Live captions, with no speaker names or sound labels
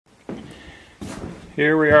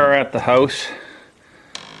Here we are at the house,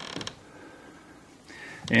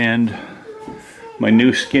 and my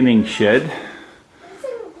new skinning shed.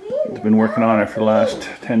 I've been working on it for the last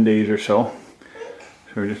 10 days or so.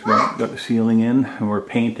 So we're just got the ceiling in and we're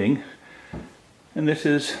painting. And this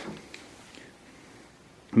is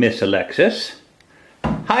Miss Alexis.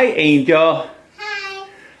 Hi, Angel. Hi.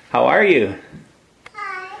 How are you?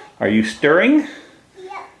 Hi. Are you stirring?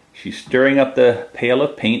 Yep. She's stirring up the pail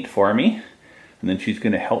of paint for me. And then she's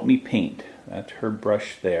going to help me paint. That's her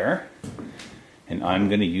brush there. And I'm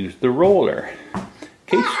going to use the roller.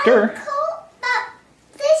 Okay, stir.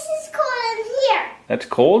 This is cold in here. That's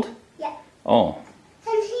cold? Yeah. Oh.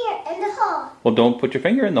 In here, in the hole. Well, don't put your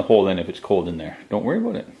finger in the hole then if it's cold in there. Don't worry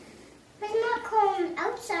about it. It's not cold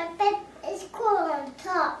outside, but it's cold on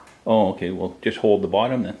top. Oh, okay. Well, just hold the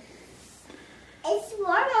bottom then. It's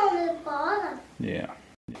warm on the bottom. Yeah.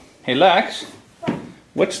 Hey, Lex.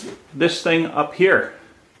 What's this thing up here?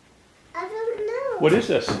 I don't know. What is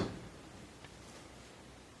this?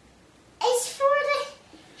 It's for the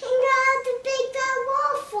hang out the big bad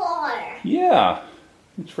wall for. Yeah.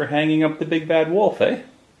 It's for hanging up the big bad wolf, eh?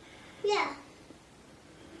 Yeah.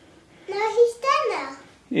 Now he's dead now.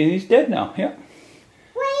 And he's dead now, yeah.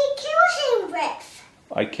 What did you kill him with?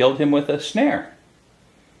 I killed him with a snare.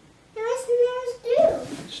 What snares do?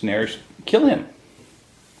 Snares kill him.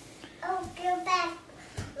 Oh, go back.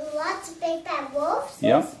 Lots of big bad wolves?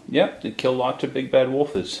 Yep. They kill lots of big bad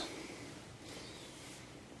wolves.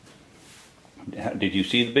 Did you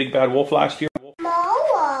see the big bad wolf last year?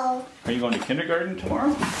 Molo. Are you going to kindergarten tomorrow?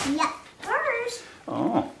 Yep. First,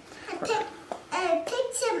 Oh. I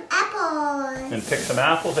picked some apples. And pick some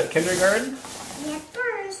apples at kindergarten? Yep,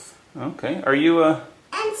 first. Okay. Are you a...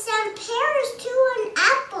 And some pears too and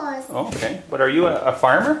apples. Okay. But are you a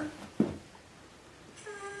farmer?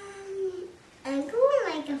 I'm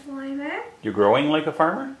going like a farmer. You're growing like a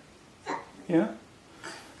farmer? Yeah.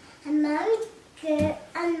 And mom's good,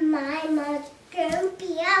 and my mom's gonna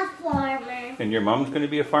be a farmer. And your mom's going to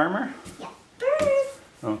be a farmer? Yep, first.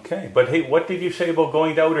 Okay. But hey, what did you say about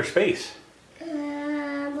going to outer space?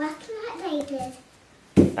 What's that like this?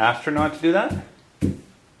 Astronauts do that?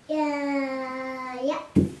 Yeah, yep.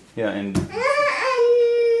 Yeah, and...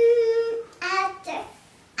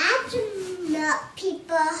 Astronaut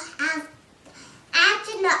people have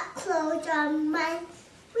astronaut clothes on when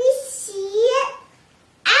we see it.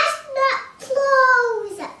 Astronaut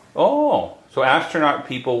clothes. Oh, so astronaut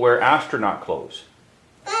people wear astronaut clothes.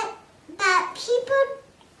 But people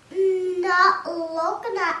not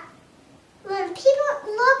looking at when people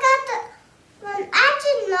look at the when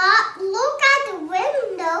astronaut look at the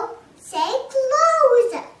window say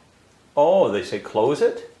close. Oh, they say close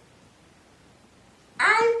it?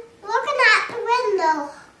 I'm looking at the window.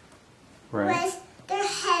 Right. With their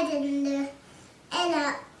head in the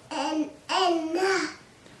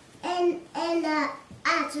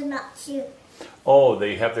astronaut suit. Oh,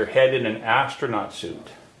 they have their head in an astronaut suit.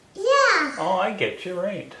 Yeah. Oh, I get you,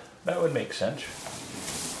 right. That would make sense.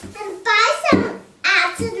 And buy some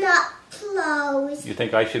astronaut clothes. You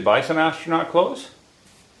think I should buy some astronaut clothes?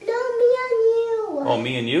 No, me and you. Oh,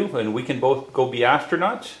 me and you? And we can both go be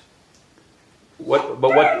astronauts? What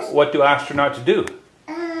do astronauts do?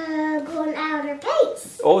 Go in outer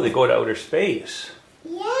space. Oh, they go to outer space.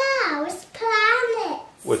 Yeah, with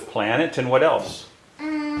planets. With planets and what else?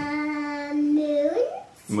 Moons.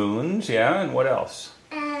 Moons, yeah, and what else?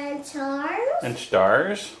 And stars. And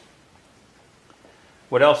stars.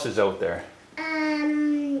 What else is out there?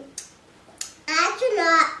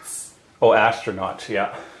 Astronauts. Oh, astronauts,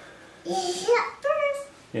 yeah. Yeah, first.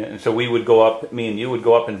 Yeah, and so we would go up, me and you would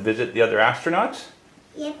go up and visit the other astronauts?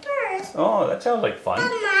 Yeah, first. Oh, that sounds like fun. But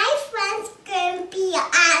my friend's gonna be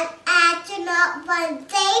an astronaut when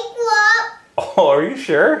they grow up. Oh, are you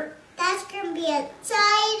sure? That's gonna be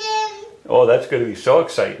exciting. Oh, that's going to be so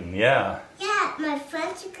exciting, yeah. Yeah, my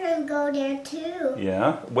friends are gonna go there too.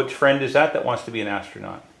 Yeah? Which friend is that wants to be an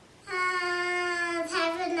astronaut?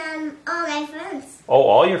 Having all my friends. Oh,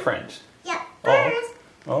 all your friends? Yep, first.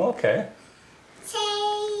 Oh, okay.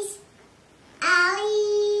 Chase,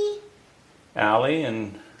 Allie. Allie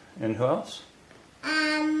and who else?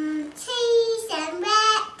 Chase and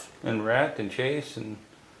Rat. And Rat and Chase and...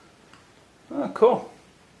 Oh, cool.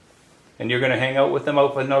 And you're going to hang out with them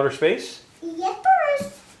out in outer space? Yep,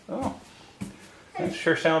 first. Oh. That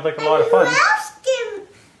sure sounds like a lot of fun.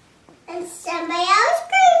 And somebody else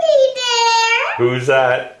gonna be there. Who's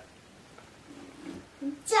that?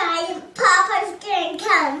 Giant Papa's gonna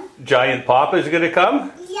come. Giant Papa's going to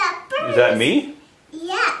come? Yep, first. Is that me?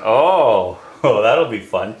 Yeah. Oh, that'll be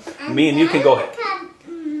fun. Me and you can go... Come.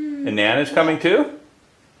 And Nana's coming too?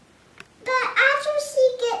 But after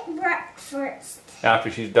first. After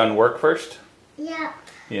she's done work first? Yep.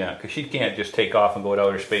 Yeah, because she can't just take off and go to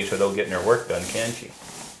outer space without getting her work done, can she?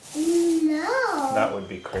 No. That would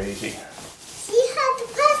be crazy. She had to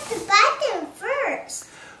press the button first.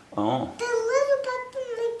 Oh. The little button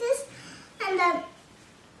like this, and then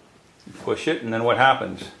Push it, and then what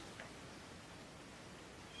happens?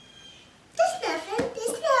 there's nothing.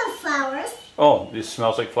 There's no flowers. Oh, this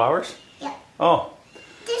smells like flowers? Yep. Oh.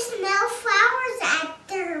 There's no flowers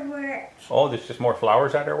after work. Oh, there's just more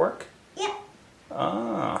flowers at her work? Yep.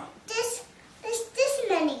 Ah. There's this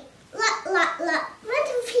many. Lot. 1,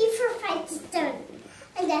 2, 3, 4, 5, 6, 7.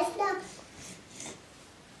 And that's no.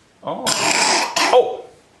 Oh. Oh!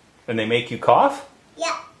 And they make you cough?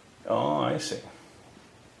 Yeah. Oh, I see.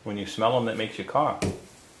 When you smell them, that makes you cough.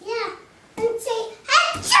 Yeah. And say,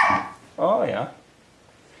 achoo! Oh, yeah.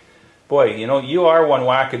 Boy, you know, you are one I'm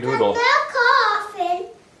wackadoodle. not coughing.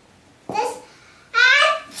 This,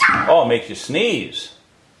 achoo! Oh, it makes you sneeze.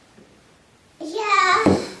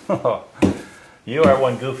 Yeah. You are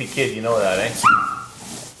one goofy kid, you know that, eh?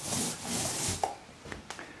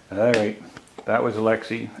 All right. That was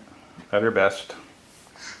Alexi at her best.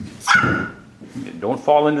 Don't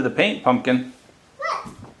fall into the paint, Pumpkin. What?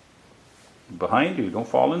 Behind you. Don't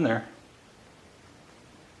fall in there.